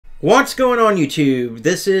What's going on YouTube?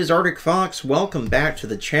 This is Arctic Fox. Welcome back to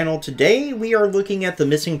the channel. Today we are looking at the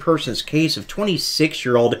missing persons case of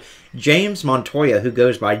 26-year-old James Montoya, who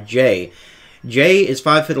goes by Jay. Jay is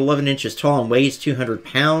 5 foot 11 inches tall and weighs 200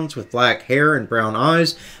 pounds with black hair and brown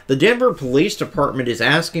eyes. The Denver Police Department is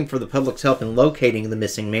asking for the public's help in locating the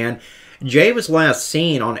missing man. Jay was last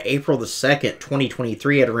seen on April the 2nd,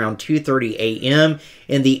 2023 at around 2:30 a.m.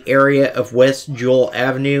 in the area of West Jewell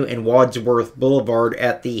Avenue and Wadsworth Boulevard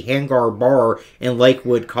at the Hangar Bar in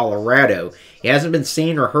Lakewood, Colorado. He hasn't been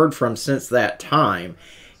seen or heard from since that time.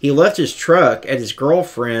 He left his truck at his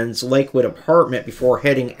girlfriend's Lakewood apartment before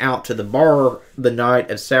heading out to the bar the night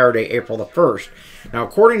of Saturday, April the 1st. Now,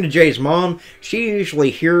 according to Jay's mom, she usually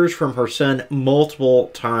hears from her son multiple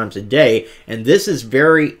times a day, and this is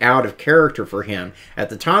very out of character for him. At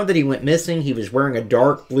the time that he went missing, he was wearing a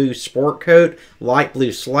dark blue sport coat, light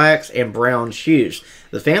blue slacks, and brown shoes.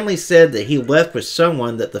 The family said that he left with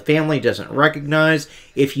someone that the family doesn't recognize.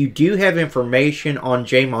 If you do have information on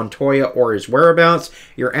Jay Montoya or his whereabouts,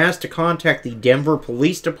 you're asked to contact the Denver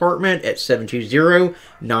Police Department at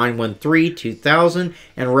 720-913-2000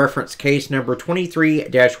 and reference case number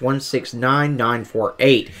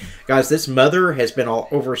 23-169948. Guys, this mother has been all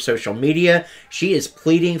over social media. She is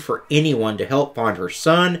pleading for anyone to help find her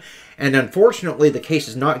son. And unfortunately, the case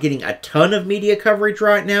is not getting a ton of media coverage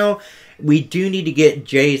right now. We do need to get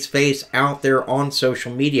Jay's face out there on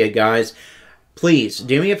social media, guys. Please,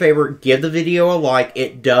 do me a favor, give the video a like.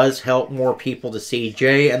 It does help more people to see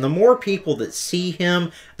Jay, and the more people that see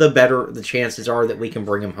him, the better the chances are that we can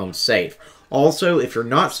bring him home safe. Also, if you're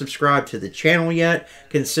not subscribed to the channel yet,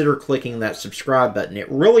 consider clicking that subscribe button.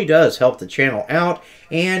 It really does help the channel out,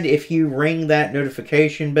 and if you ring that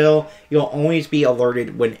notification bell, you'll always be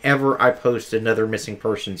alerted whenever I post another missing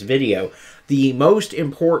persons video. The most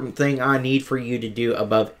important thing I need for you to do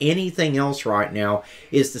above anything else right now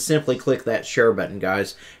is to simply click that share button,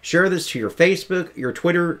 guys. Share this to your Facebook, your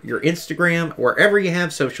Twitter, your Instagram, wherever you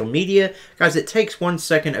have social media. Guys, it takes 1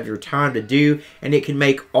 second of your time to do, and it can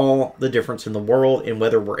make all the difference in the world in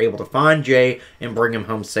whether we're able to find Jay and bring him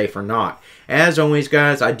home safe or not. As always,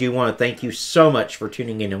 guys, I do want to thank you so much for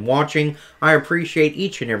tuning in and watching. I appreciate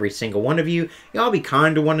each and every single one of you. Y'all be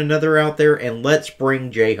kind to one another out there, and let's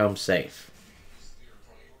bring Jay home safe.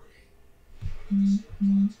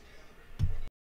 Mm-hmm.